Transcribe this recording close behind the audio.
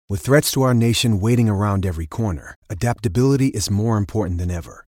With threats to our nation waiting around every corner, adaptability is more important than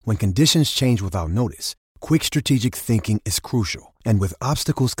ever. When conditions change without notice, quick strategic thinking is crucial. And with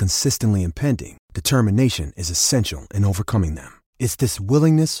obstacles consistently impending, determination is essential in overcoming them. It's this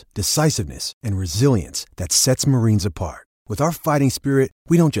willingness, decisiveness, and resilience that sets Marines apart. With our fighting spirit,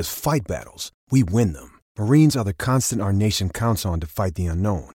 we don't just fight battles, we win them. Marines are the constant our nation counts on to fight the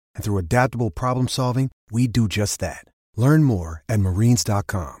unknown. And through adaptable problem solving, we do just that. Learn more at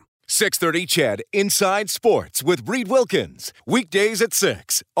marines.com. 630 CHED Inside Sports with Reed Wilkins. Weekdays at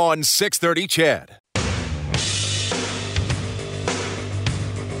 6 on 630 CHED.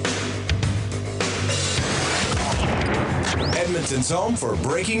 Edmonton's home for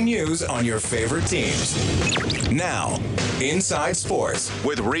breaking news on your favorite teams. Now, Inside Sports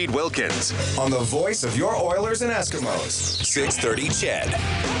with Reed Wilkins on the voice of your Oilers and Eskimos. 630 CHED.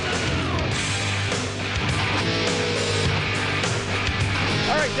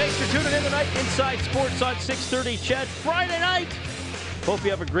 All right, thanks for tuning in tonight. Inside Sports on 630 CHED. Friday night. Hope you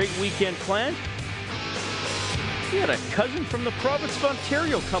have a great weekend planned. We had a cousin from the province of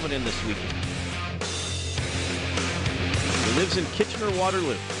Ontario coming in this weekend. He lives in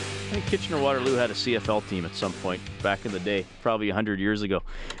Kitchener-Waterloo. I think Kitchener-Waterloo had a CFL team at some point back in the day, probably 100 years ago.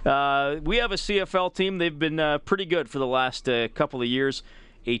 We have a CFL team. They've been pretty good for the last couple of years.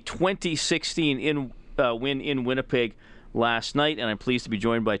 A 2016 win in Winnipeg last night, and I'm pleased to be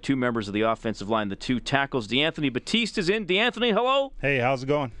joined by two members of the offensive line, the two tackles. DeAnthony Batiste is in. DeAnthony, hello. Hey, how's it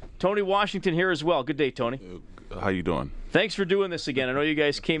going? Tony Washington here as well. Good day, Tony. How you doing? Thanks for doing this again. I know you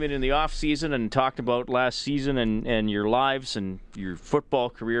guys came in the off season and talked about last season and your lives and your football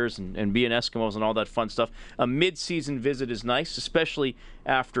careers and being Eskimos and all that fun stuff. A mid-season visit is nice, especially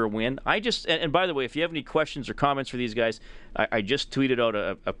after a win. And by the way, if you have any questions or comments for these guys, I just tweeted out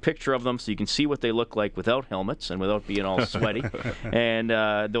a picture of them so you can see what they look like without helmets and without being all sweaty. And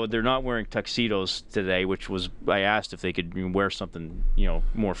though they're not wearing tuxedos today, which was, I asked if they could wear something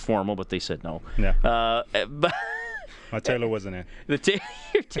more formal, but they said no. Yeah. But my Taylor wasn't in.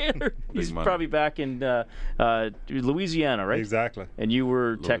 Your Taylor, he's probably back in Louisiana, right? Exactly. And you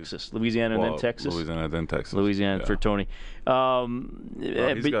were Texas, Louisiana, and then Texas. Louisiana, then Texas. Louisiana for Tony.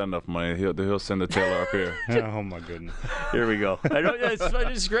 He's got enough money. He'll send the Taylor up here. Oh my goodness. Here we go. I know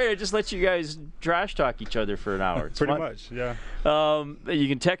it's great. I just let you guys trash talk each other for an hour. It's pretty fun. much, yeah. You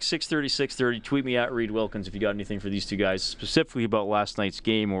can text 630. Tweet me at Reed Wilkins if you got anything for these two guys, specifically about last night's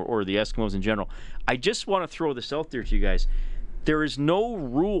game or the Eskimos in general. I just want to throw this out there to you guys. There is no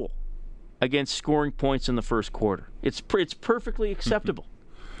rule against scoring points in the first quarter. It's perfectly acceptable.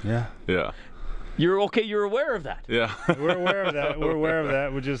 Yeah. Yeah. You're okay. You're aware of that. Yeah. We're aware of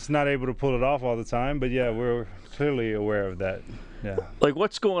that. We're just not able to pull it off all the time. But yeah, we're clearly aware of that. Yeah. Like,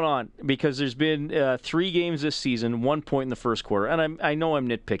 what's going on? Because there's been 3 games this season, 1 point in the first quarter, and I know I'm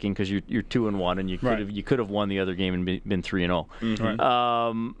nitpicking because you're 2-1, and you could have won the other game and been 3-0. Mm-hmm.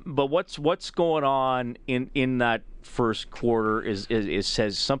 Right. But what's going on in that first quarter?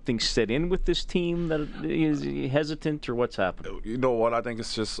 Has something set in with this team that is hesitant, or what's happened? You know what? I think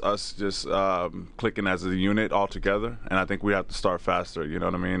it's just us clicking as a unit all together, and I think we have to start faster. You know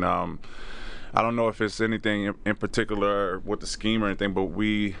what I mean? I don't know if it's anything in particular with the scheme or anything, but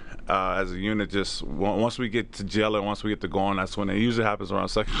we, as a unit, just once we get to gelling, once we get to going, that's when it usually happens around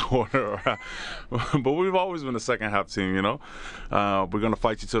second quarter. But we've always been a second half team, We're going to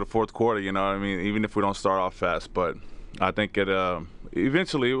fight you to the fourth quarter, you know what I mean, even if we don't start off fast. But I think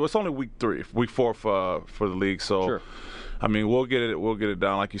eventually, it's only week 4 for the league. So, sure. I mean, we'll get it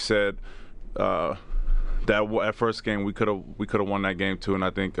down. Like you said, that first game we could have won that game too, and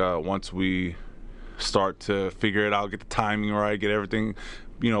I think once we start to figure it out, get the timing right, get everything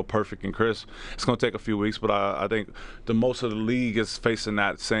perfect and crisp, it's going to take a few weeks. But I think the most of the league is facing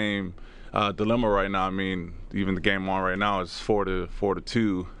that same dilemma right now. I mean, even the game on right now is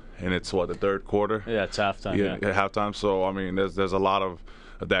 4-2, and it's the third quarter. Yeah, it's halftime. Yeah, halftime. So I mean, there's a lot of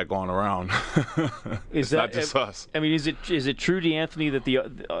that going around. It's not just us. I mean, is it true, DeAnthony, that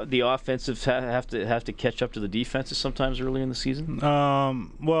the offensives have to catch up to the defenses sometimes early in the season?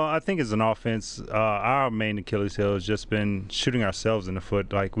 Well, I think as an offense, our main Achilles heel has just been shooting ourselves in the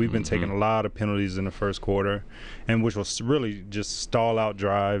foot. Like, we've been taking a lot of penalties in the first quarter, and which will really just stall out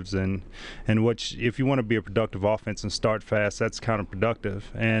drives, and which, if you want to be a productive offense and start fast, that's counterproductive.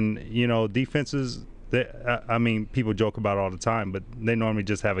 And defenses, I mean, people joke about it all the time, but they normally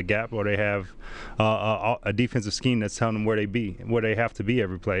just have a gap, or they have a defensive scheme that's telling them where they have to be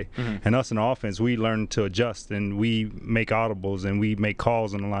every play. Mm-hmm. And us in offense, we learn to adjust, and we make audibles, and we make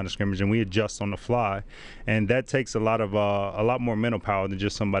calls on the line of scrimmage, and we adjust on the fly. And that takes a lot more mental power than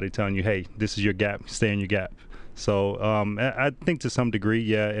just somebody telling you, hey, this is your gap, stay in your gap. So I think to some degree,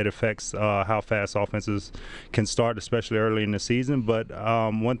 yeah, it affects how fast offenses can start, especially early in the season. But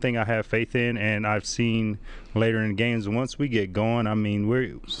one thing I have faith in, and I've seen later in games, once we get going, I mean,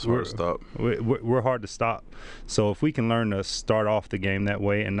 we're hard to stop. So if we can learn to start off the game that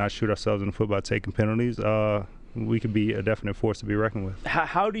way and not shoot ourselves in the foot by taking penalties, we could be a definite force to be reckoned with.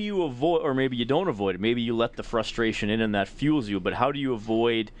 How do you avoid, or maybe you don't avoid it, maybe you let the frustration in and that fuels you, but how do you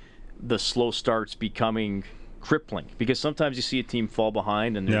avoid the slow starts becoming crippling? Because sometimes you see a team fall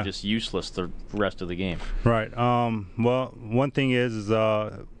behind and they're just useless the rest of the game. Right. Well, one thing is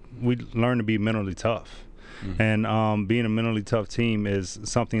we learn to be mentally tough. And being a mentally tough team is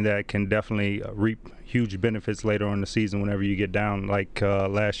something that can definitely reap huge benefits later on in the season whenever you get down, like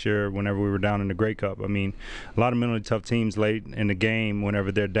last year whenever we were down in the Grey Cup. I mean, a lot of mentally tough teams late in the game,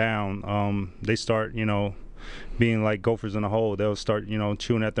 whenever they're down, they start, being like gophers in a hole. They'll start,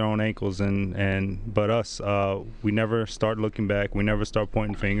 chewing at their own ankles. But us, we never start looking back. We never start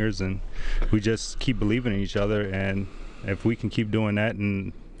pointing fingers, and we just keep believing in each other. And if we can keep doing that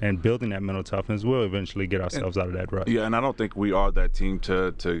and building that mental toughness, we'll eventually get ourselves out of that rut. Yeah, and I don't think we are that team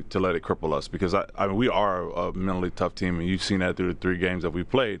to let it cripple us, because I mean, we are a mentally tough team, and you've seen that through the 3 games that we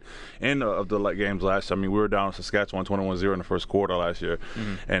played. And of the games last year, I mean, we were down in Saskatchewan 21-0 in the first quarter last year,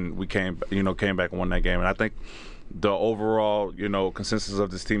 and we came back and won that game. And I think the overall, consensus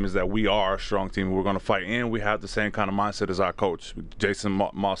of this team is that we are a strong team. We're going to fight, and we have the same kind of mindset as our coach. Jason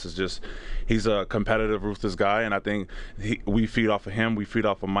Moss is he's a competitive, ruthless guy, and I think we feed off of him, we feed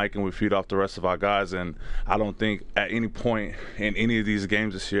off of Mike, and we feed off the rest of our guys. And I don't think at any point in any of these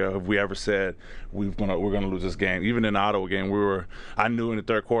games this year have we ever said we're gonna lose this game. Even in the Ottawa game, I knew in the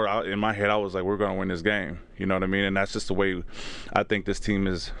third quarter, in my head, I was like, we're going to win this game. You know what I mean? And that's just the way I think this team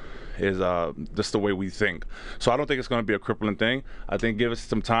is just the way we think. So I don't think it's going to be a crippling thing. I think give us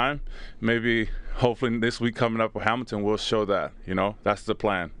some time. Maybe, hopefully this week coming up with Hamilton, we'll show that. That's the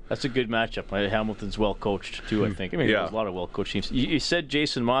plan. That's a good matchup. Hamilton's well coached too, I think. I mean, there's a lot of well coached teams. You said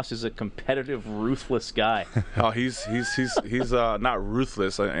Jason Moss is a competitive, ruthless guy. Oh, he's not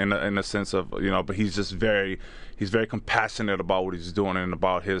ruthless in the sense of but he's just very compassionate about what he's doing and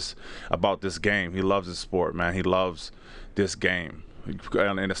about this game. He loves his sport, man. He loves this game.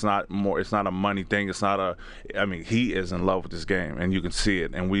 And it's not a money thing. He is in love with this game, and you can see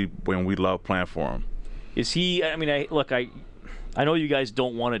it. And we love playing for him. Is he? I mean, I know you guys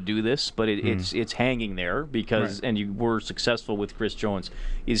don't want to do this, but it's hanging there because, and you were successful with Chris Jones.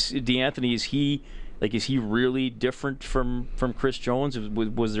 Is DeAnthony? Is he really different from Chris Jones?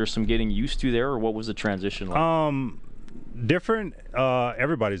 Was there some getting used to there, or what was the transition like? Different.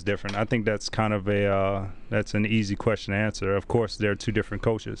 Everybody's different. I think that's kind of that's an easy question to answer. Of course, they're 2 different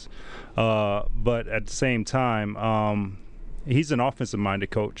coaches, but at the same time, he's an offensive-minded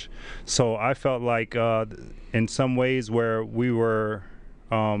coach. So I felt like in some ways where we were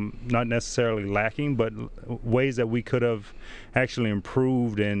not necessarily lacking, but ways that we could have actually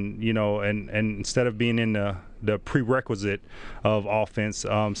improved, and and instead of being in the prerequisite of offense,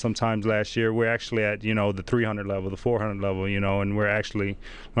 sometimes last year we're actually at the 300 level, the 400 level, and we're actually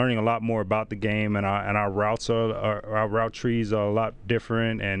learning a lot more about the game, and our routes our route trees are a lot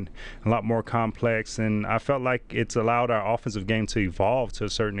different and a lot more complex. And I felt like it's allowed our offensive game to evolve to a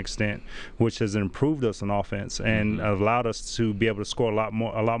certain extent, which has improved us on offense and allowed us to be able to score a lot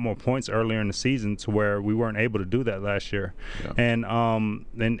more points earlier in the season, to where we weren't able to do that last year. And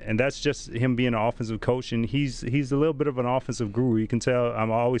that's just him being an offensive coach, and he's a little bit of an offensive guru. You can tell. I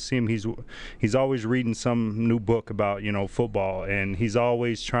always see him. He's always reading some new book about football, and he's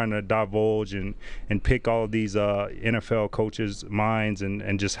always trying to divulge and pick all of these NFL coaches' minds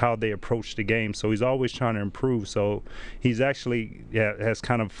and just how they approach the game. So he's always trying to improve. So he's actually has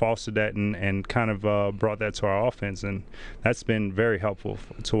kind of fostered that and kind of brought that to our offense, and that's been very helpful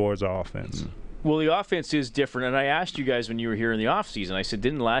towards our offense. Well, the offense is different, and I asked you guys when you were here in the offseason, I said,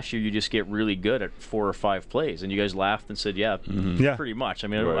 didn't last year you just get really good at 4 or 5 plays? And you guys laughed and said, yeah, pretty much. I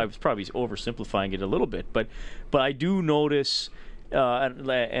mean, I was probably oversimplifying it a little bit, but I do notice,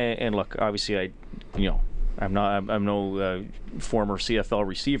 and look, obviously I'm no former CFL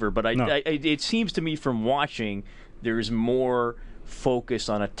receiver, but it seems to me from watching there's more focus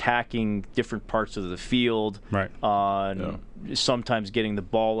on attacking different parts of the field, on sometimes getting the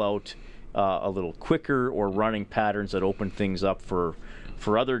ball out a little quicker, or running patterns that open things up for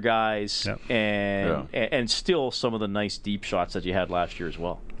other guys, and still some of the nice deep shots that you had last year as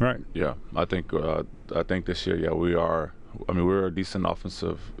well. Right. Yeah, I think this year, we are. I mean, we were a decent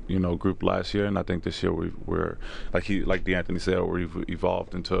offensive, group last year, and I think this year we're like DeAnthony said, we've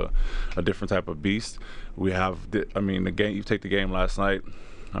evolved into a different type of beast. We have, the game. You take the game last night.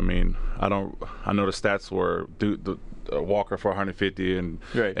 I mean, I know the stats were Walker for 150 and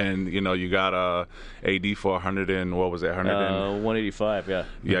right. and you got AD for 100 and what was it 185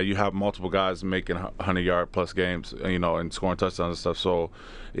 yeah you have multiple guys making 100-yard plus games and scoring touchdowns and stuff, so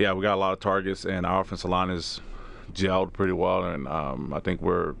yeah, we got a lot of targets and our offensive line is gelled pretty well, and I think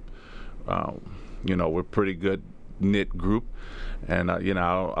we're we're pretty good knit group, and I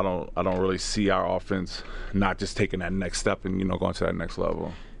don't really see our offense not just taking that next step and going to that next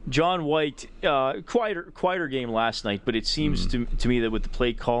level. John White, quieter game last night, but it seems to me that with the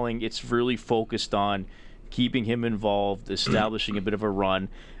play calling, it's really focused on keeping him involved, establishing a bit of a run.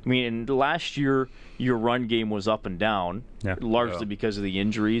 I mean, last year your run game was up and down, largely because of the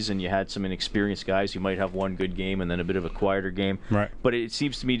injuries, and you had some inexperienced guys who might have one good game and then a bit of a quieter game. Right. But it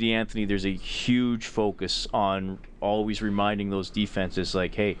seems to me, DeAnthony, there's a huge focus on always reminding those defenses,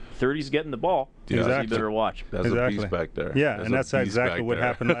 like, hey, 30's getting the ball. Yeah, exactly. exactly. You better watch. That's a beast back there. Yeah, and that's exactly what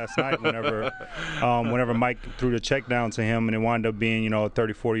happened last night whenever Mike threw the check down to him, and it wound up being, a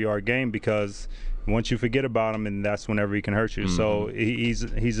 30, 40-yard game, because once you forget about him, and that's whenever he can hurt you. So he's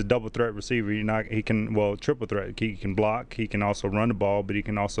a double threat receiver. He can triple threat. He can block. He can also run the ball, but he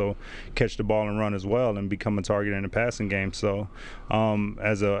can also catch the ball and run as well, and become a target in the passing game. So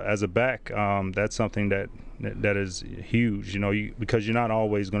as a back, that's something that is huge. Because you're not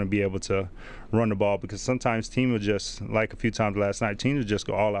always going to be able to run the ball, because sometimes teams will just, like a few times last night, teams will just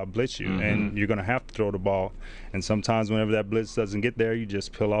go all out blitz you, and you're going to have to throw the ball. And sometimes whenever that blitz doesn't get there, you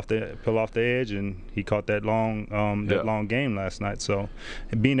just peel off the edge, and he caught that long game last night. So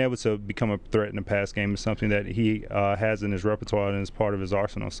being able to become a threat in the pass game is something that he has in his repertoire and is part of his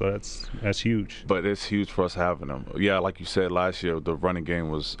arsenal. So that's huge. But it's huge for us having him. Yeah, like you said, last year the running game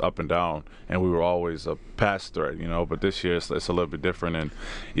was up and down, and we were always a pass threat, but this year it's a little bit different. And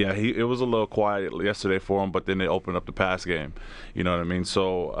yeah, it was a little quiet yesterday for him, but then they opened up the pass game. You know what I mean?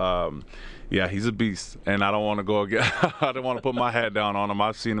 So yeah, he's a beast, and I don't want to go again. I don't want to put my hat down on him.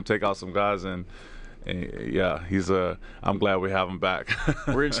 I've seen him take out some guys, and yeah, I'm glad we have him back.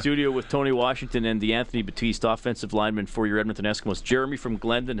 We're in studio with Tony Washington and DeAnthony Batiste, offensive lineman for your Edmonton Eskimos. Jeremy from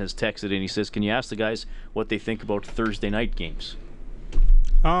Glendon has texted in. He says, can you ask the guys what they think about Thursday night games?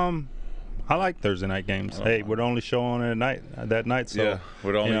 I like Thursday night games. Hey, we're the only show on that night. So yeah,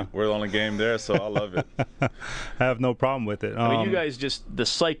 we're the only game there, so I love it. I have no problem with it. I mean, you guys the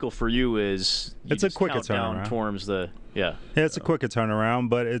cycle for you is it's a quicker turnaround. It's a quicker turnaround,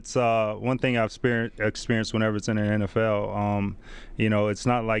 but it's one thing I've experienced whenever it's in the NFL. It's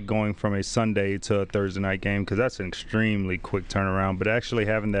not like going from a Sunday to a Thursday night game, because that's an extremely quick turnaround. But actually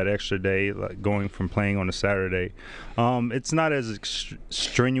having that extra day, like going from playing on a Saturday, it's not as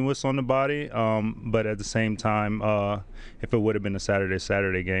strenuous on the body. But at the same time, if it would have been a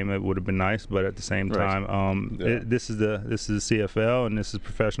Saturday game, it would have been nice. But at the same time, this is the CFL, and this is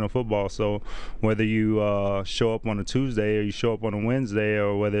professional football. So whether you show up on a Tuesday or you show up on a Wednesday,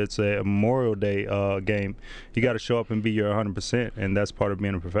 or whether it's a Memorial Day game, you got to show up and be your 100%, and that's part of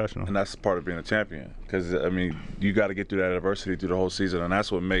being a professional. And that's part of being a champion, because I mean, you got to get through that adversity through the whole season, and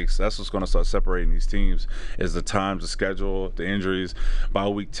that's what's going to start separating these teams, is the times, the schedule, the injuries. By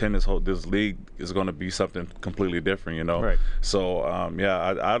week 10, this league is going to be something completely different, Right. So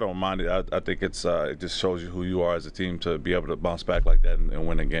yeah, I don't mind it. I think it just shows you who you are as a team to be able to bounce back like that and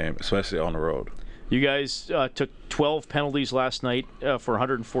win a game, especially on the road. You guys took 12 penalties last night for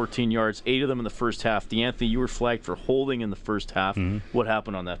 114 yards, 8 of them in the first half. DeAnthony, you were flagged for holding in the first half. What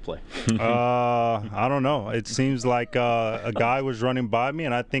happened on that play? I don't know. It seems like a guy was running by me,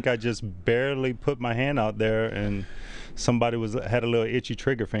 and I think I just barely put my hand out there, and somebody had a little itchy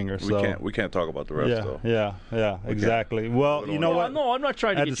trigger finger. So we can't talk about the refs, though. Yeah, exactly. Well, you know what? No, I'm not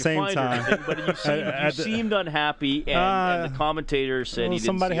trying to get you fined or anything, but you seemed unhappy, and the commentator said he didn't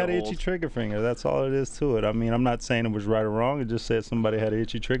somebody see had a an hold. itchy trigger finger. That's all it is to it. I mean, I'm not saying it was right or wrong. It just said somebody had an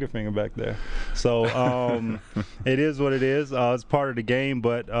itchy trigger finger back there. So it is what it is. It's part of the game,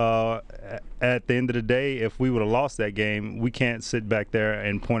 but at the end of the day, if we would have lost that game, we can't sit back there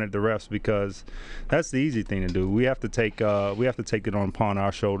and point at the refs, because that's the easy thing to do. We have to take it upon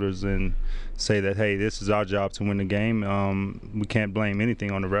our shoulders and say that, hey, this is our job to win the game. We can't blame anything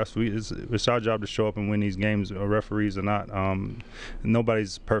on the refs. It's our job to show up and win these games, referees or not.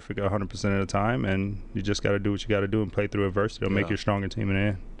 Nobody's perfect 100% of the time, and you just got to do what you got to do and play through adversity. It'll make you a stronger team in the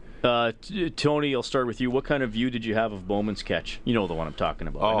end. Tony, I'll start with you. What kind of view did you have of Bowman's catch? You know the one I'm talking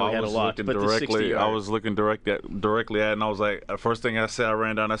about. I know he had a lot, but the 60 I was looking directly at, and I was like, the first thing I said, I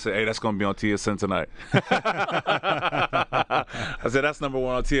ran down, I said, hey, that's going to be on TSN tonight. I said, that's number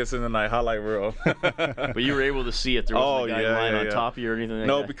 1 on TSN tonight, highlight reel. But you were able to see it. There wasn't a guy lying on top of you or anything like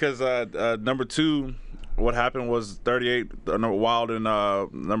that? No, because number 2, what happened was 38 Wild and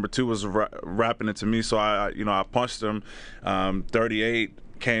number 2 was wrapping it to me, so I punched him. 38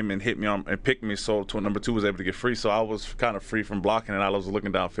 came and hit me and picked me, so number 2 was able to get free. So I was kind of free from blocking, and I was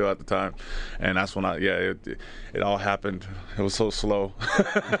looking downfield at the time, and that's when it all happened. It was so slow.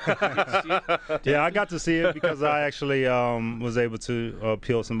 Yeah, I got to see it because I actually was able to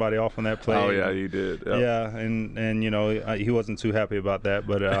peel somebody off on that play. Oh yeah, you did. Yep. Yeah, and he wasn't too happy about that,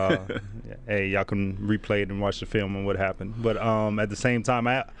 but hey, y'all can replay it and watch the film on what happened. But at the same time,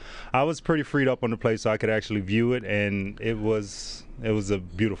 I was pretty freed up on the play, so I could actually view it, and it was a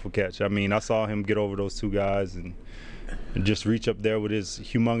beautiful catch. I mean, I saw him get over those 2 guys and just reach up there with his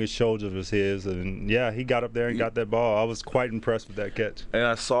humongous shoulders of his, and yeah, he got up there and got that ball. I was quite impressed with that catch. And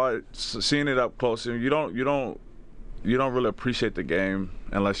I saw it, seeing it up close. You don't really appreciate the game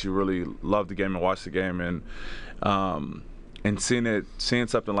unless you really love the game and watch the game. And seeing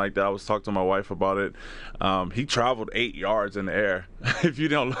something like that, I was talking to my wife about it. He traveled 8 yards in the air. If you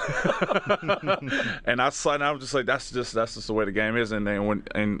don't, and I was just like, that's just the way the game is. And then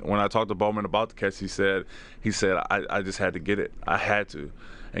when I talked to Bowman about the catch, he said I just had to get it. I had to,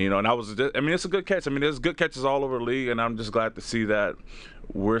 and and I was. It's a good catch. There's good catches all over the league, and I'm just glad to see that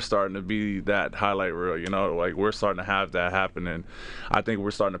we're starting to be that highlight reel. Like we're starting to have that happen, and I think we're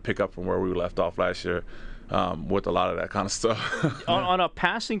starting to pick up from where we left off last year. With a lot of that kind of stuff. on a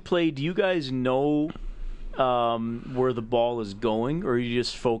passing play, do you guys know where the ball is going, or you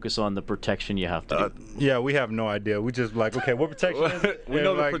just focus on the protection you have to do? Yeah, we have no idea. We just like, okay, what protection is it? we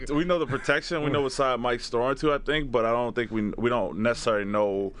know the protection. We know what side Mike's throwing to, I think, but I don't think we don't necessarily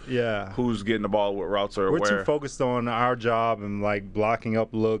know who's getting the ball, what routes or we're where. We're too focused on our job and like blocking up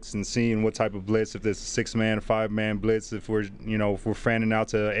looks and seeing what type of blitz, if there's a 6-man, 5-man blitz, if we're fanning out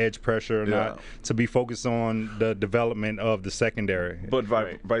to edge pressure or not, to be focused on the development of the secondary. But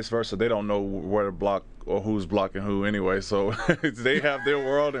vice versa, they don't know where to block or who's blocking who anyway, so they have their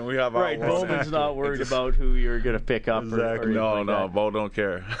world and we have our world. Right, Bowman's not worried about who you're going to pick up. Exactly. No, Bo don't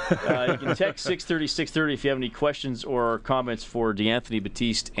care. You can text 630-630 if you have any questions or comments for DeAnthony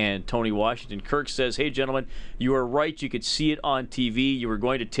Batiste and Tony Washington. Kirk says, hey, gentlemen, you are right. You could see it on TV. You were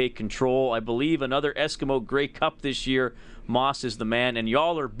going to take control. I believe another Eskimo Grey Cup this year. Moss is the man, and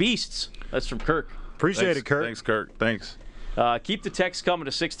y'all are beasts. That's from Kirk. Appreciate it, Kirk. Thanks, Kirk. Thanks. Keep the text coming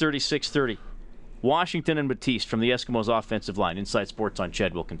to 630-630. Washington and Batiste from the Eskimos offensive line. Inside Sports on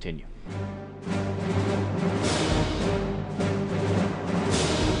Ched will continue.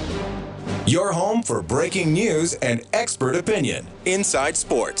 Your home for breaking news and expert opinion. Inside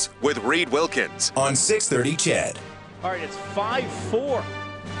Sports with Reed Wilkins on 630 Ched. All right, it's 5-4.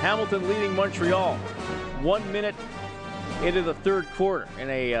 Hamilton leading Montreal. 1 minute into the third quarter in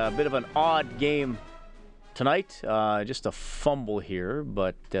a bit of an odd game tonight. Just a fumble here,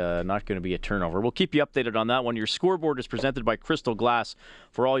 but not going to be a turnover. We'll keep you updated on that one. Your scoreboard is presented by Crystal Glass.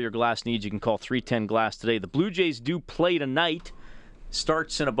 For all your glass needs, you can call 310 Glass today. The Blue Jays do play tonight.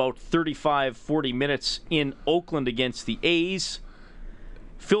 Starts in about 35-40 minutes in Oakland against the A's.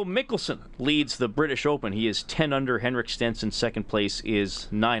 Phil Mickelson leads the British Open. He is 10 under. Henrik Stenson, second place, is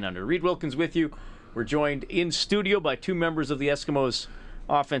 9 under. Reed Wilkins with you. We're joined in studio by 2 members of the Eskimos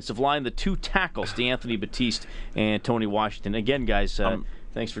offensive line, the 2 tackles, DeAnthony Batiste and Tony Washington. Again, guys,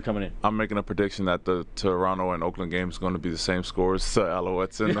 thanks for coming in. I'm making a prediction that the Toronto and Oakland game is going to be the same scores.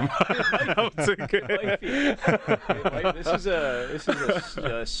 Alouettes in them. This is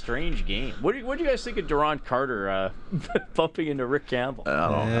a strange game. What do you guys think of Duron Carter bumping into Rick Campbell? I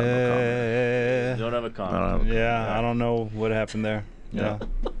don't have no comment. Don't have a comment. I don't know what happened there. Yeah.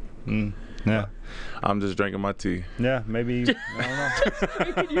 Yeah. I'm just drinking my tea. Yeah, maybe. I don't know.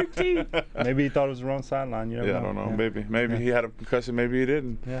 Drinking your tea. Maybe he thought it was the wrong sideline. I don't know. Yeah. Maybe he had a concussion. Maybe he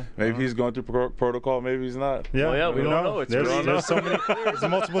didn't. Yeah. Maybe he's going through protocol. Maybe he's not. Yeah, we don't know. There's so many. There's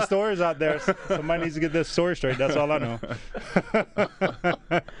multiple stories out there. Somebody needs to get this story straight. That's all I know.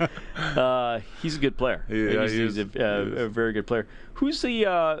 He's a good player. Yeah, he's a very good player. Who's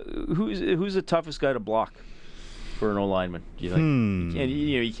the toughest guy to block for an O-lineman, do you think? And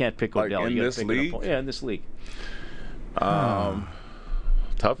you can't pick Odell. In this league? Yeah, in this league.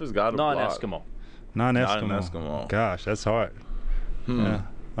 Toughest guy to block. Non-Eskimo. Non-Eskimo. Gosh, that's hard. Yeah.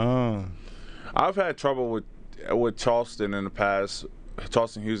 I've had trouble with Charleston in the past.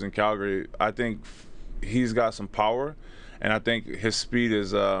 Charleston Hughes in Calgary. I think he's got some power, and I think his speed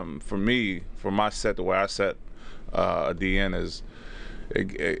is for me, for my set, the way I set a DN is,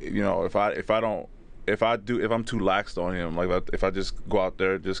 if I'm too laxed on him, like if I just go out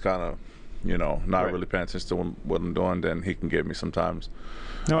there just kind of not Right. really paying attention to what I'm doing, then he can get me sometimes.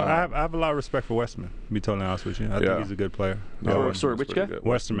 No, I have a lot of respect for Westerman, to be totally honest with you. I think he's a good player. Sorry, which guy?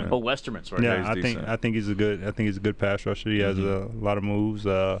 Westerman. Oh, Westerman. Sorry. Yeah, he's I think he's a good pass rusher. He has a lot of moves,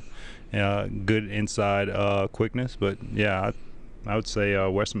 good inside quickness. But yeah, I would say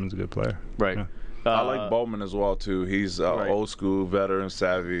Westerman's a good player. Right. Yeah. I like Bowman as well too. He's Right. old school, veteran,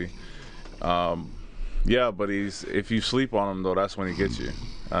 savvy. But if you sleep on him though, that's when he gets you.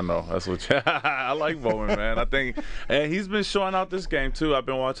 I know that's what I like Bowman, man. I think, and he's been showing out this game too. I've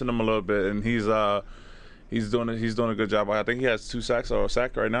been watching him a little bit, and he's doing a good job. I think he has 2 sacks or a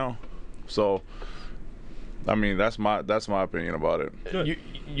sack right now. So, I mean, that's my opinion about it.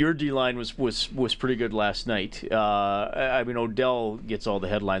 Your D-line was pretty good last night. I mean, Odell gets all the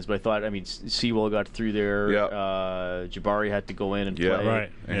headlines, but I thought, Sewell got through there. Yeah. Jabari had to go in and play. Right.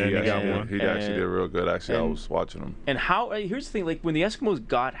 And he actually did real good. Actually, I and- was watching him. And here's the thing, like when the Eskimos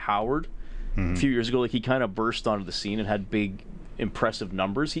got Howard a few years ago, like he kind of burst onto the scene and had big, impressive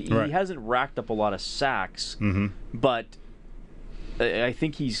numbers. He hasn't racked up a lot of sacks, but I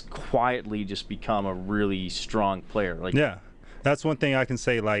think he's quietly just become a really strong player. Like, yeah, that's one thing I can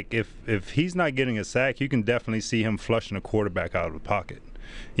say. Like, if he's not getting a sack, you can definitely see him flushing a quarterback out of the pocket.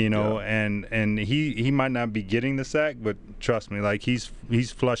 And he might not be getting the sack, but trust me, like he's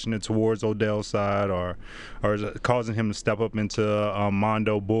flushing it towards Odell's side or causing him to step up into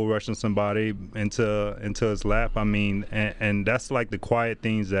Mondo, bull rushing somebody into his lap. I mean, and that's like the quiet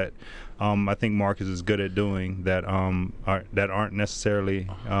things that I think Marcus is good at doing that aren't necessarily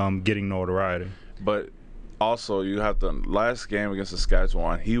getting notoriety. But also, you have to. Last game against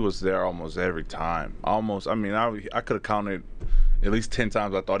Saskatchewan, he was there almost every time. Almost. I mean, I could have counted at least 10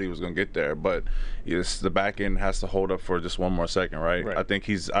 times I thought he was going to get there, but the back end has to hold up for just one more second, right? I think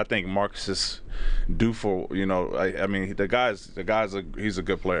Marcus is due for, I mean, he's a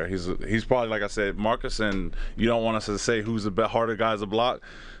good player. He's probably, like I said, Marcus, and you don't want us to say who's the harder guys to block.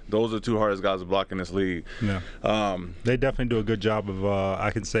 Those are the 2 hardest guys to block in this league. Yeah. They definitely do a good job of,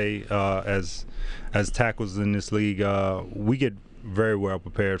 I can say, as tackles in this league, we get very well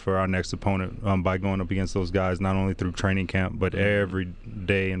prepared for our next opponent by going up against those guys, not only through training camp, but every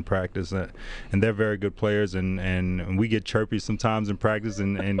day in practice. And they're very good players, and we get chirpy sometimes in practice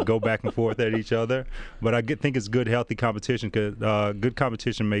and go back and forth at each other. But I think it's good, healthy competition, because good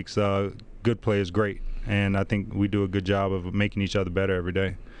competition makes good players great. And I think we do a good job of making each other better every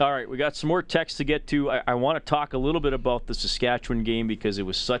day. All right, we got some more texts to get to. I want to talk a little bit about the Saskatchewan game because it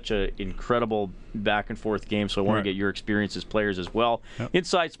was such an incredible back-and-forth game, so I want to get your experience as players as well. Yep.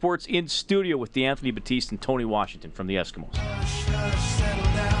 Inside Sports in studio with D'Anthony Batiste and Tony Washington from the Eskimos.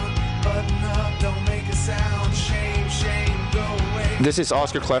 This is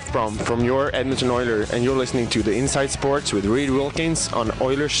Oscar Clefbaum from your Edmonton Oilers, and you're listening to the Inside Sports with Reed Wilkins on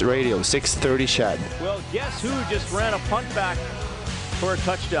Oilers Radio 630 Shad. Well, guess who just ran a punt back for a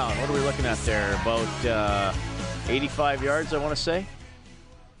touchdown? What are we looking at there? About 85 yards, I want to say.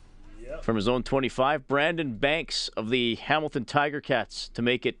 Yep. From his own 25. Brandon Banks of the Hamilton Tiger Cats to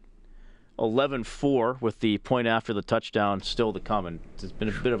make it 11-4 with the point after the touchdown still to come. And it's been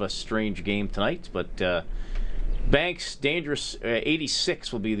a bit of a strange game tonight, but Banks, dangerous,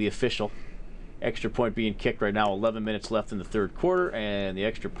 86 will be the official. Extra point being kicked right now, 11 minutes left in the third quarter, and the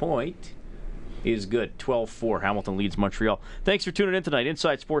extra point is good. 12-4, Hamilton leads Montreal. Thanks for tuning in tonight.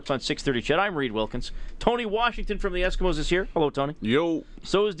 Inside Sports on 630 Ched. I'm Reed Wilkins. Tony Washington from the Eskimos is here. Hello, Tony. Yo.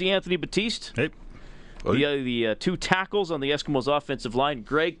 So is D'Anthony Batiste. Hey. The 2 tackles on the Eskimos offensive line.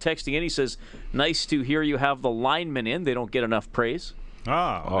 Greg texting in, he says, nice to hear you have the linemen in. They don't get enough praise. There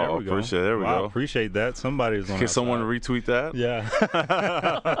we go. There we go. Appreciate that. Somebody's on. Can someone retweet that? Yeah.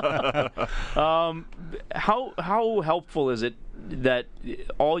 How helpful is it that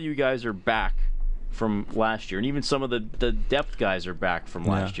all you guys are back from last year, and even some of the depth guys are back from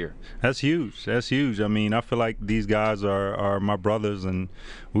last year? That's huge. I mean, I feel like these guys are my brothers, and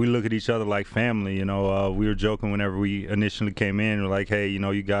we look at each other like family. We were joking whenever we initially came in. We're like, hey,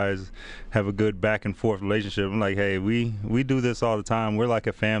 you guys have a good back and forth relationship. I'm like, hey, we do this all the time. We're like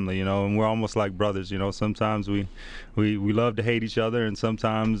a family, and we're almost like brothers. Sometimes we love to hate each other, and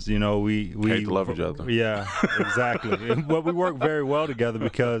sometimes we hate to love each other. Yeah, exactly. But we work very well together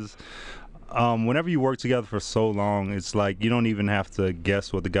because whenever you work together for so long, it's like you don't even have to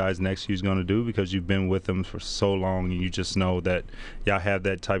guess what the guys next to you is going to do because you've been with them for so long, and you just know that y'all have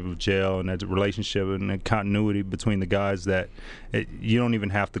that type of gel and that relationship and that continuity between the guys that you don't even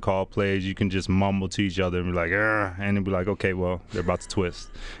have to call plays. You can just mumble to each other and be like, and it'll be like, okay, well, they're about to twist.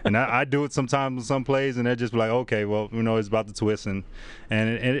 And I do it sometimes with some plays, and they're just be like, okay, well, it's about to twist. And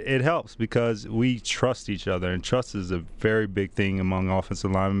it helps because we trust each other, and trust is a very big thing among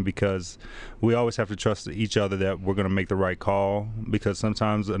offensive linemen because we always have to trust each other that we're going to make the right call, because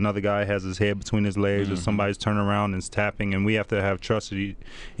sometimes another guy has his head between his legs or somebody's turning around and is tapping, and we have to have trust in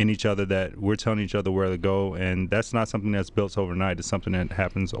each other that we're telling each other where to go. And that's not something that's built overnight. It's something that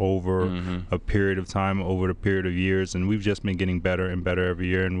happens over a period of time, over a period of years, and we've just been getting better and better every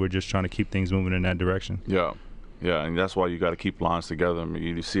year, and we're just trying to keep things moving in that direction. Yeah, and that's why you got to keep lines together. I mean,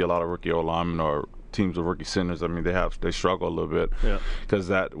 you see a lot of rookie O-linemen or teams of rookie centers. I mean, they struggle a little bit because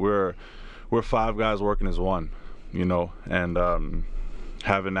we're 5 guys working as one, and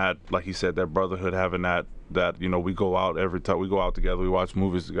having that, like he said, that brotherhood, having that we go out every time, we go out together, we watch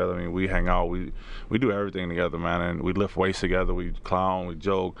movies together. I mean, we hang out, we do everything together, man, and we lift weights together, we clown, we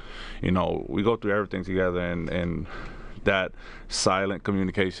joke, we go through everything together, and that silent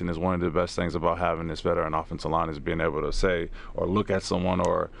communication is one of the best things about having this veteran offensive line, is being able to say or look at someone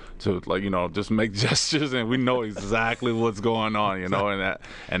or to just make gestures, and we know exactly what's going on,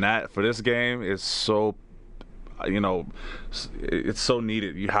 and that for this game is so it's so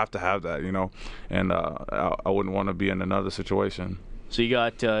needed. You have to have that, and I wouldn't want to be in another situation. So you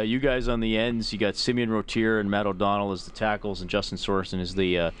got you guys on the ends. You got Simeon Rotier and Matt O'Donnell as the tackles, and Justin Sorensen is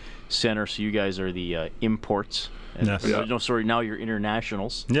the center. So you guys are the imports. And, now you're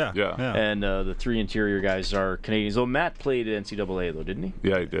internationals. Yeah. And the 3 interior guys are Canadians. Oh, Matt played at NCAA though, didn't he?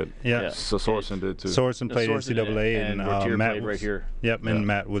 Yeah, he did. Yeah. So Sorensen did too. Sorensen played NCAA, and Matt played right here. Yep, and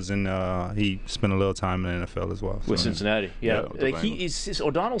Matt was in. He spent a little time in the NFL as well. With Cincinnati. Yeah. Is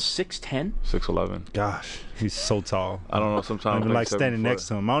O'Donnell's 6'10"? 6'11". Gosh, he's so tall. I don't know. Sometimes I don't even like standing next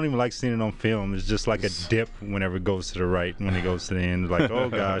to him. I don't even like seeing it on film. It's just like a dip whenever it goes to the right. When it goes to the end, like, oh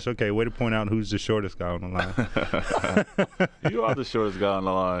gosh, okay, way to point out who's the shortest guy on the line. You are the shortest guy on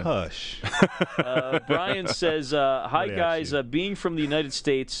the line. Hush. Brian says, hi guys, being from the United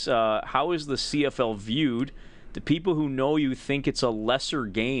States, how is the CFL viewed? Do people who know you think it's a lesser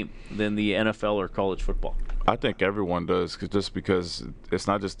game than the NFL or college football? I think everyone does, just because it's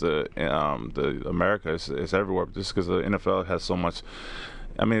not just the America, it's everywhere. Just because the NFL has so much.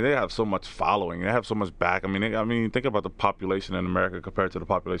 I mean, they have so much following. They have so much back. I mean, think about the population in America compared to the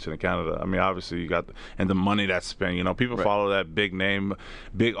population in Canada. I mean, obviously you got and the money that's spent. People follow that big name,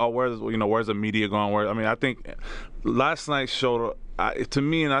 where's the media going? I think last night showed to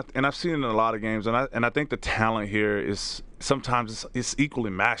me, and I've seen it in a lot of games, and I think the talent here is sometimes it's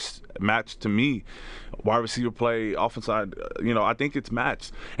equally matched to me. Wide receiver play, offensive side, I think it's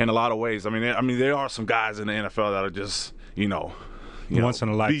matched in a lot of ways. I mean, there are some guys in the NFL that are just, once in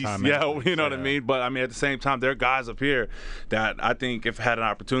a lifetime. Yeah, what I mean? But, at the same time, there are guys up here that I think if had an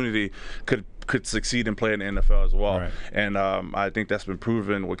opportunity could succeed and play in the NFL as well. Right. And I think that's been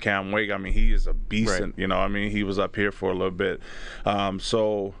proven with Cam Wake. He is a beast. Right. He was up here for a little bit.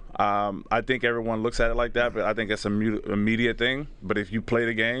 I think everyone looks at it like that, but I think it's a media thing. But if you play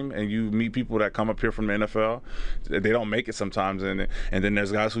the game and you meet people that come up here from the NFL, they don't make it sometimes. And then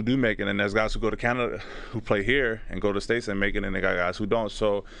there's guys who do make it, and there's guys who go to Canada who play here and go to States and make it, and they got guys who don't.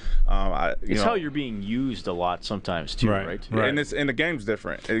 So it's how you're being used a lot sometimes too, right? And the game's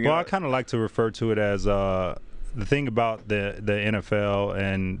different. I kind of like to refer to it as the thing about the NFL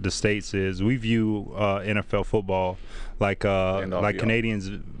and the States is we view NFL football like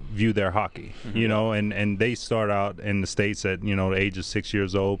Canadians view their hockey, and they start out in the States at the age of 6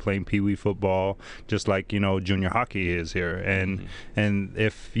 years old playing pee-wee football, just like junior hockey is here. And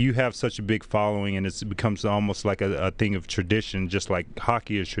if you have such a big following and it becomes almost like a thing of tradition, just like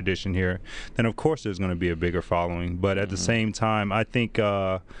hockey is tradition here, then of course there's going to be a bigger following. But at the same time, I think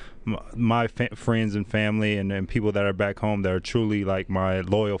my friends and family and people that are back home that are truly like my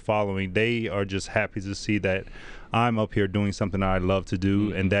loyal following, they are just happy to see that I'm up here doing something I love to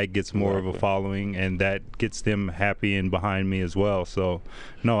do, and that gets more of a following, and that gets them happy and behind me as well. So,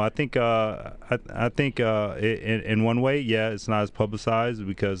 no, I think in one way, it's not as publicized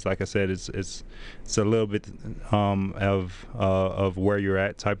because, like I said, it's a little bit of where you're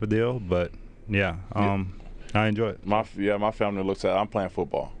at type of deal. But I enjoy it. My family looks at I'm playing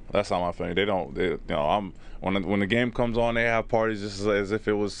football. That's not my family. They don't. They, you know, when the game comes on, they have parties just as if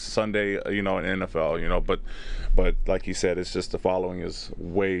it was Sunday, you know, in NFL, you know. But like he said, it's just the following is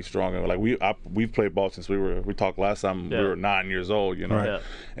way stronger. Like we've played ball since we talked last time. We were 9 years old, you know,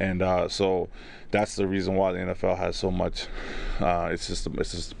 and so that's the reason why the NFL has so much. It's just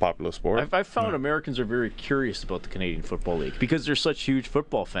a popular sport. I've found Americans are very curious about the Canadian Football League because they're such huge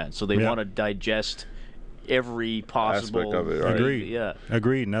football fans, so they want to digest every possible aspect of it, right?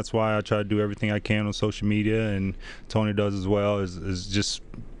 Agreed. And that's why I try to do everything I can on social media, and Tony does as well, is just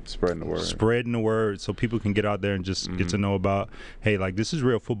spreading the word so people can get out there and just get to know about, hey, like, this is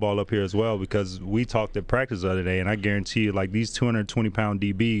real football up here as well, because we talked at practice the other day, and I guarantee you, like, these 220-pound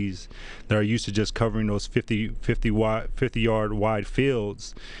DBs that are used to just covering those 50-yard wide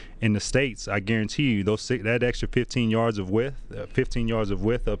fields in the States, I guarantee you that extra 15 yards of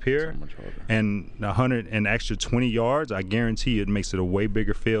width up here, and 100 and extra 20 yards, I guarantee you it makes it a way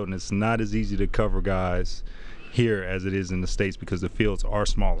bigger field, and it's not as easy to cover guys here as it is in the States because the fields are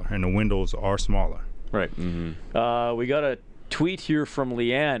smaller and the windows are smaller. Right. We got a tweet here from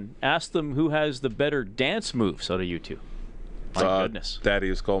Leanne. Ask them who has the better dance moves out of you two. My goodness.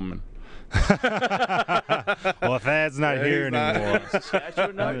 Thaddeus Coleman. Well, Thad's not here anymore. But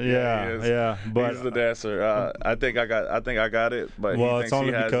he's the dancer. I think I got it. But well, it's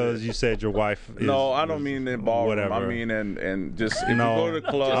only because you said your wife. No, I don't mean in ballroom. Whatever. I mean and just if you go to the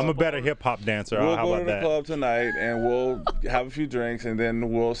club. I'm a better hip hop dancer. We'll How go about to the club tonight and we'll have a few drinks and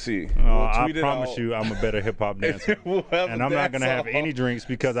then we'll see. I promise you, I'm a better hip hop dancer. And I'm not gonna have any drinks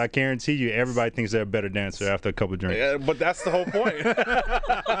because I guarantee you, everybody thinks they're a better dancer after a couple of drinks. Yeah, but that's the whole point.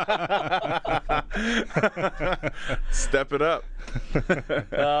 Step it up.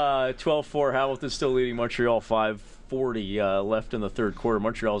 12-4, Hamilton's still leading Montreal 5:40 left in the third quarter.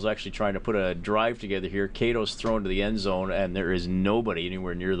 Montreal's actually trying to put a drive together here. Cato's thrown to the end zone, and there is nobody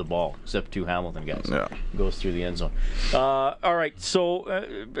anywhere near the ball except two Hamilton guys. Yeah. Goes through the end zone. All right, so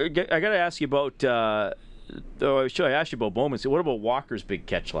I got to ask you about should I ask you about Bowman? What about Walker's big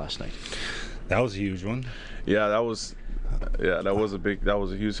catch last night? That was a huge one. Yeah, that was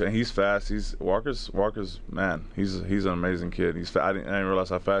a huge, and he's fast. Walker's man. He's an amazing kid. He's I didn't realize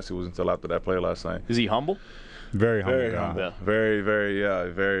how fast he was until after that play last night. Is he humble? Very humble. Yeah. Very,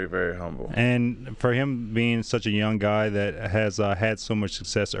 very humble. And for him being such a young guy that has had so much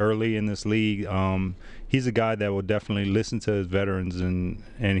success early in this league, he's a guy that will definitely listen to his veterans, and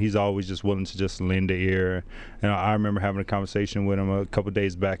he's always just willing to just lend an ear. And I remember having a conversation with him a couple of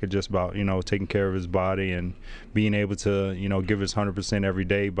days back just about, taking care of his body and being able to, give his 100% every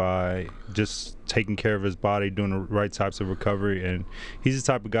day by just taking care of his body, doing the right types of recovery. And he's the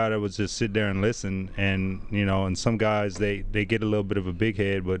type of guy that would just sit there and listen. And, and some guys, they get a little bit of a big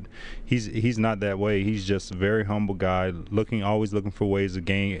head, but he's not that way. He's just a very humble guy, always looking for ways to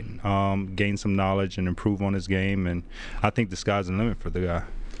gain some knowledge and improve on his game. And I think the sky's the limit for the guy.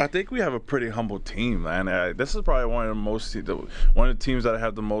 I think we have a pretty humble team, man. This is probably one of the teams that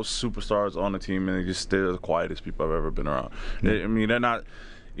have the most superstars on the team, and they're the quietest people I've ever been around. Mm-hmm. They're not,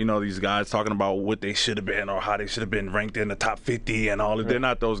 these guys talking about what they should have been or how they should have been ranked in the top 50 and all. Right. They're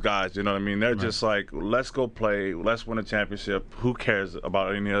not those guys, you know what I mean? They're just like, let's go play, let's win a championship. Who cares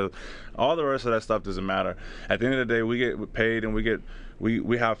about any other? All the rest of that stuff doesn't matter. At the end of the day, we get paid and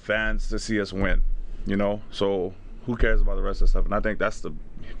we have fans to see us win, So who cares about the rest of the stuff? And I think that's the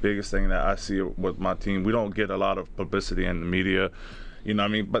biggest thing that I see with my team. We don't get a lot of publicity in the media, you know what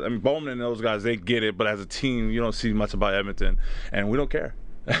I mean? But Bowman and those guys, they get it. But as a team, you don't see much about Edmonton, and we don't care.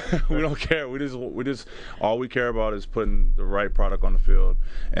 We don't care. We just all we care about is putting the right product on the field.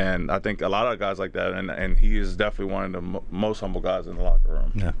 And I think a lot of guys like that, and he is definitely one of the most humble guys in the locker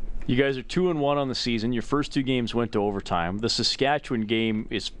room. Yeah. You guys are 2-1 on the season. Your first two games went to overtime. The Saskatchewan game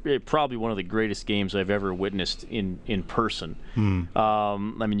is probably one of the greatest games I've ever witnessed in person. I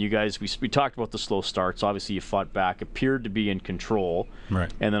mean, you guys, we talked about the slow starts. Obviously, you fought back, appeared to be in control.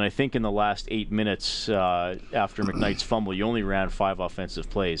 Right. And then I think in the last 8 minutes after McKnight's fumble, you only ran 5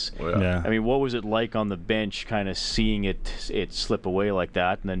 offensive plays. Oh, yeah. I mean, what was it like on the bench, kind of seeing it slip away like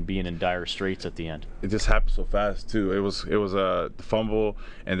that, and then being in dire straits at the end? It just happened so fast too. It was a fumble,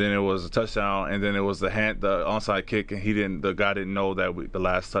 and then it was a touchdown, and then it was the onside kick, and the guy didn't know that the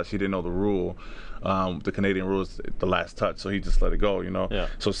last touch. He didn't know the rule. The Canadian rule is the last touch, so he just let it go. Yeah.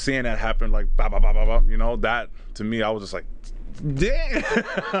 So seeing that happen, like bah, bah, bah, bah, bah, that to me, I was just like, damn.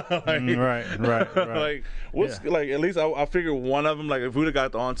 Right. Like like at least I figured one of them, like if we'd have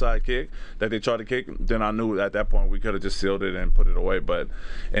got the onside kick that they tried to kick, then I knew at that point we could have just sealed it and put it away.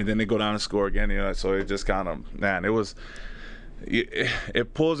 And then they go down and score again. So it just kind of, man, it was.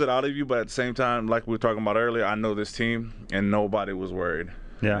 It pulls it out of you, but at the same time, like we were talking about earlier, I know this team, and nobody was worried.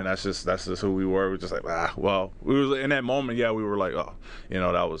 Yeah. And that's just who we were. We were just like, well, we was in that moment. Yeah, we were like, oh,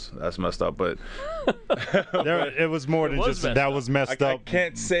 that's messed up. But it was more than just that was messed up. I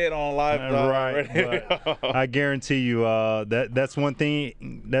can't say it on live, right? But I guarantee you, that's one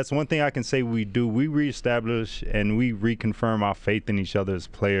thing. That's one thing I can say we do. We reestablish and we reconfirm our faith in each other as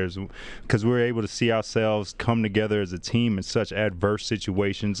players, because we're able to see ourselves come together as a team in such adverse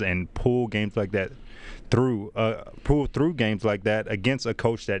situations and pull games like that through games like that against a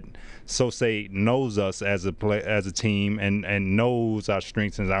coach that knows us as a team and knows our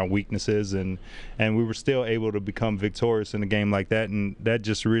strengths and our weaknesses, and we were still able to become victorious in a game like that, and that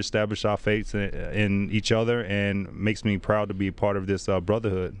just reestablished our faith in each other and makes me proud to be a part of this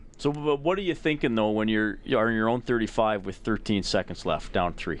brotherhood. So what are you thinking though when you're on your own 35 with 13 seconds left,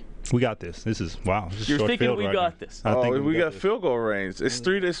 down 3? We got this. This is wow. This is You're short thinking field we right got now. this. I think we got field goal range. It's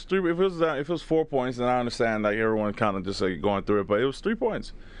three. If it was 4 points, then I understand like everyone kind of just like going through it. But it was 3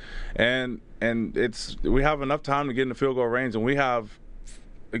 points, and we have enough time to get in the field goal range, and we have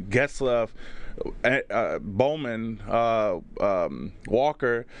Getzlaff, Bowman,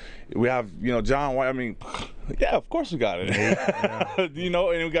 Walker. We have John White. I mean, yeah, of course we got it. And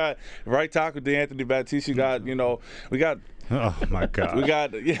we got right tackle DeAnthony Baptiste. We got. Oh my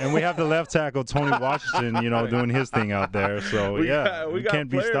God! And we have the left tackle Tony Washington, doing his thing out there. So we can't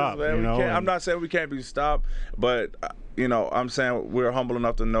players, be stopped. Man. I'm not saying we can't be stopped, but I'm saying we're humble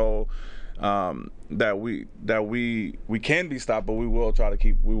enough to know that we can be stopped, but we will try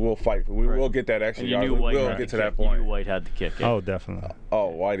to we will fight. We will get that extra yard. We will get to that point. You knew White had the kick. Yeah. Oh, definitely.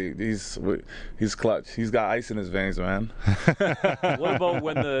 Whitey, he's clutch. He's got ice in his veins, man. What about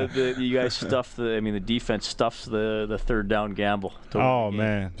when you guys the defense stuffs the third down gamble? Oh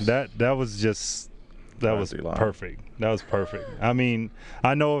man, that was just. That was perfect. That was perfect. I mean,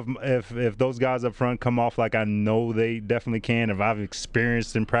 I know if those guys up front come off like I know they definitely can, if I've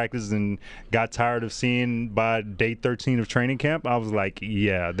experienced in practice and got tired of seeing by day 13 of training camp, I was like,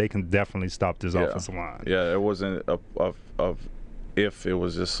 yeah, they can definitely stop this offensive line. Yeah, it wasn't if, it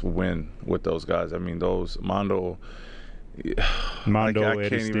was just when with those guys. I mean, those Mondo,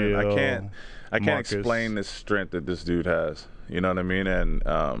 Eddie Steele, I can't explain the strength that this dude has. You know what I mean? And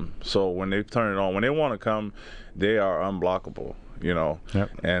so when they turn it on, when they want to come, they are unblockable, Yep.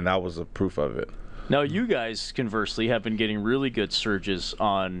 And that was a proof of it. Now, you guys, conversely, have been getting really good surges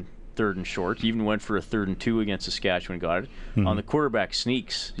on 3rd and short. You even went for a 3rd and 2 against Saskatchewan, got it. Mm-hmm. On the quarterback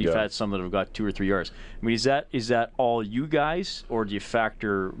sneaks, you've had some that have got 2 or 3 yards. I mean, is that all you guys, or do you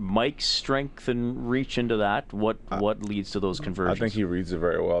factor Mike's strength and reach into that? What leads to those conversions? I think he reads it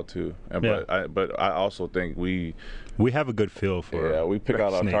very well too. But I also think we have a good feel for. Yeah, we pick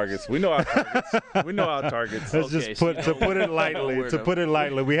out our targets. We know our targets. Let's just put it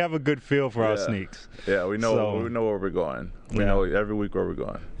lightly. We have a good feel for our sneaks. Yeah, we know where we're going. We know every week where we're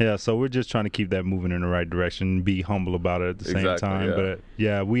going. Yeah, so we're just trying to keep that moving in the right direction and be humble about it at the same time. Yeah. But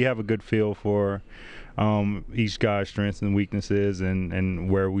yeah, we have a good feel for each guy's strengths and weaknesses and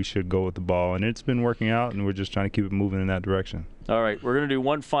where we should go with the ball. And it's been working out, and we're just trying to keep it moving in that direction. All right, we're going to do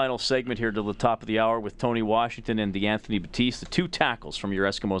one final segment here till the top of the hour with Tony Washington and DeAnthony Baptiste, the 2 tackles from your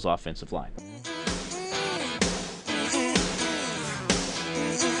Eskimos offensive line.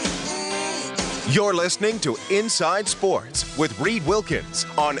 You're listening to Inside Sports with Reed Wilkins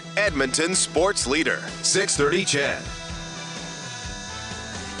on Edmonton Sports Leader, 630 CHED.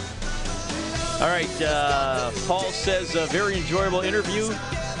 All right, Paul says a very enjoyable interview.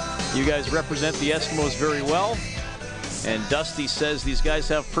 You guys represent the Eskimos very well. And Dusty says these guys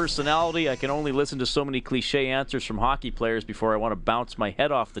have personality. I can only listen to so many cliche answers from hockey players before I want to bounce my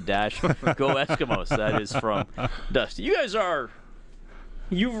head off the dash. Go Eskimos. That is from Dusty. You guys are...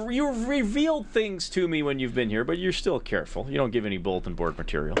 You've revealed things to me when you've been here, but you're still careful. You don't give any bulletin board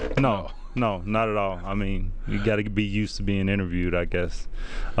material. No, not at all. I mean, you got to be used to being interviewed, I guess,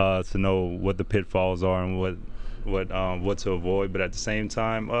 to know what the pitfalls are and what to avoid. But at the same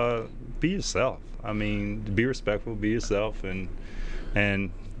time, be yourself. I mean, be respectful, be yourself, and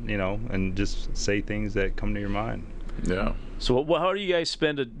just say things that come to your mind. Yeah. So how do you guys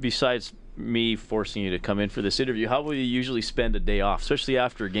spend it besides me forcing you to come in for this interview? How will you usually spend a day off, especially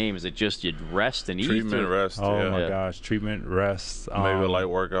after a game? Is it just you'd rest and eat? Treatment, rest. Oh my gosh, treatment, rest. Maybe a light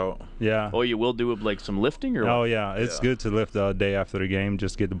workout. Yeah. Oh, you will do like some lifting, or? Oh yeah, it's good to lift the day after the game,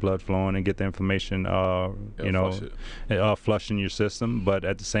 just get the blood flowing and get the inflammation, flushing your system. But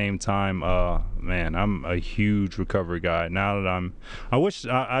at the same time, man, I'm a huge recovery guy. Now that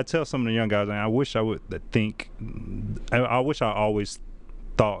I tell some of the young guys, I wish I would think. I wish I always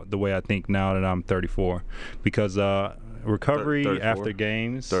thought the way I think now that I'm 34, because recovery 34. after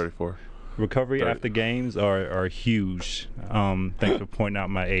games. 34. recovery after games are huge. Thanks for pointing out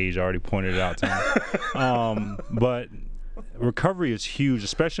my age. I already pointed it out to me. But recovery is huge,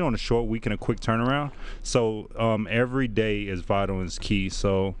 especially on a short week and a quick turnaround. So every day is vital and is key.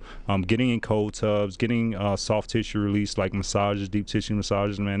 So getting in cold tubs, getting soft tissue release like massages, deep tissue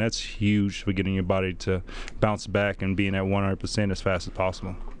massages, man, that's huge for getting your body to bounce back and being at 100% as fast as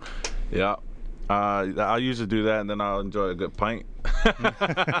possible. Yeah. I usually do that, and then I'll enjoy a good pint. Nothing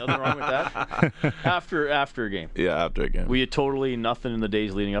wrong with that. After a game. Yeah, after a game. Were you totally nothing in the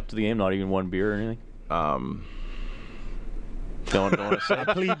days leading up to the game? Not even one beer or anything? Don't want to say.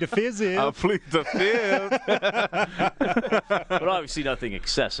 I plead the fifth. I plead the fifth. But obviously nothing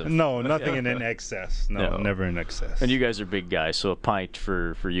excessive. No, nothing in excess. No, never in excess. And you guys are big guys, so a pint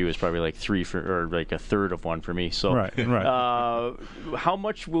for you is probably like or like a third of one for me. So right. How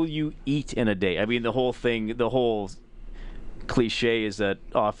much will you eat in a day? I mean, the whole cliche is that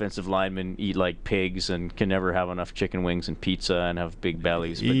offensive linemen eat like pigs and can never have enough chicken wings and pizza and have big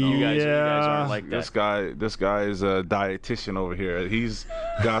bellies. But you guys aren't like that. This guy is a dietitian over here. He's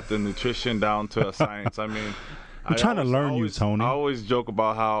got the nutrition down to a science. I mean, I'm trying to learn you, Tony. I always joke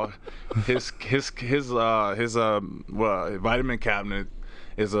about how his vitamin cabinet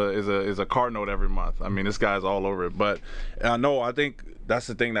is a card note every month. I mean, this guy's all over it. But no, I think that's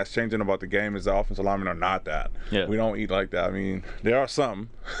the thing that's changing about the game is the offensive linemen are not that. Yeah. We don't eat like that. I mean, there are some.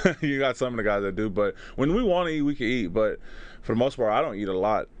 You got some of the guys that do. But when we want to eat, we can eat. But for the most part, I don't eat a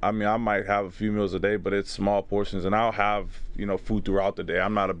lot. I mean, I might have a few meals a day, but it's small portions. And I'll have, food throughout the day.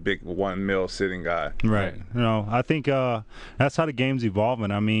 I'm not a big one meal sitting guy. Right. I think that's how the game's evolving.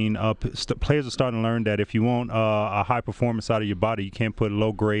 I mean, players are starting to learn that if you want a high performance out of your body, you can't put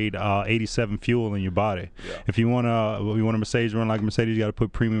low grade 87 fuel in your body. Yeah. If you want a Mercedes run like Mercedes, you got to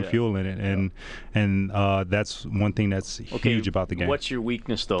put premium fuel in it, and that's one thing that's huge about the game. What's your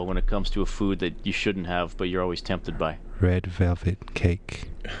weakness though when it comes to a food that you shouldn't have but you're always tempted by? Red velvet cake.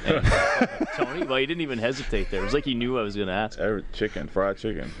 Tony, well, he didn't even hesitate there. It was like he knew I was going to ask. Fried chicken. Fried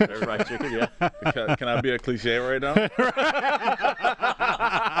chicken, yeah. Can I be a cliche right now?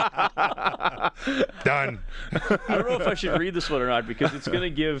 Done. I don't know if I should read this one or not because it's going to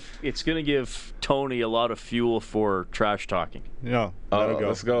give Tony a lot of fuel for trash talking. No,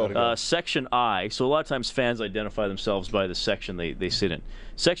 let's go. Section I. So a lot of times fans identify themselves by the section they sit in.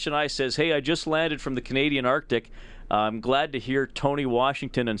 Section I says, "Hey, I just landed from the Canadian Arctic. I'm glad to hear Tony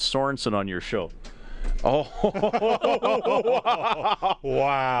Washington and Sorensen on your show." Oh,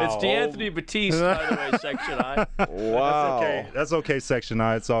 wow. It's D'Anthony Batiste, by the way, Section I. Wow. That's okay, Section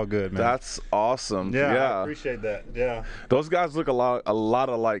I. It's all good, man. That's awesome. Yeah. I appreciate that. Yeah. Those guys look a lot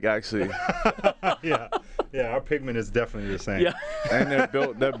alike, actually. Yeah, our pigment is definitely the same. Yeah. And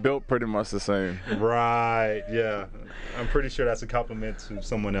they're built pretty much the same. Right, yeah. I'm pretty sure that's a compliment to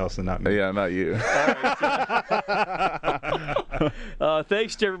someone else and not me. Yeah, not you.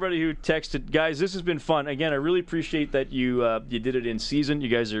 Thanks to everybody who texted. Guys, this has been fun. Again, I really appreciate that you did it in season. You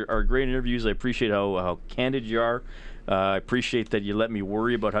guys are great interviews. I appreciate how candid you are. I appreciate that you let me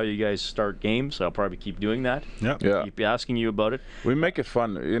worry about how you guys start games. I'll probably keep doing that. Yep. Yeah. Keep asking you about it. We make it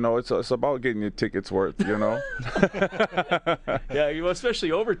fun. It's about getting your tickets worth, Yeah,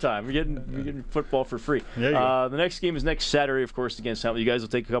 especially overtime. We're getting football for free. The next game is next Saturday, of course, against Hamilton. You guys will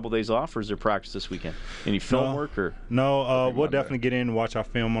take a couple days off, or is there practice this weekend? Any film work? Or No, we'll definitely get in and watch our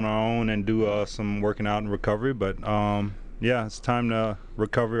film on our own and do some working out and recovery. But, it's time to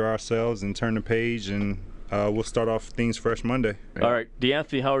recover ourselves and turn the page, and we'll start off things fresh Monday. Yeah. All right.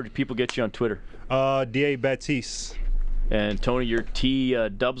 D'Anthony, how do people get you on Twitter? D.A. Batiste. And Tony, you're T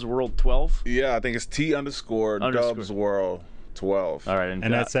Dubs World 12? Yeah, I think it's T _ Dubs World 12. All right.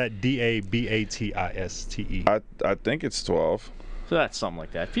 And that's at DABATISTE. I think it's 12. So that's something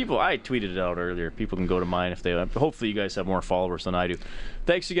like that. I tweeted it out earlier. People can go to mine if they want. Hopefully you guys have more followers than I do.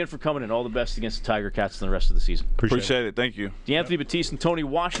 Thanks again for coming in. All the best against the Tiger Cats and the rest of the season. Appreciate it. Thank you. D'Anthony Batiste and Tony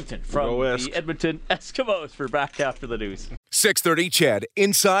Washington from the Edmonton Eskimos for Back After the News. 630 CHED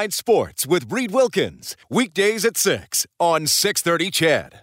Inside Sports with Reed Wilkins. Weekdays at 6 on 630 CHED.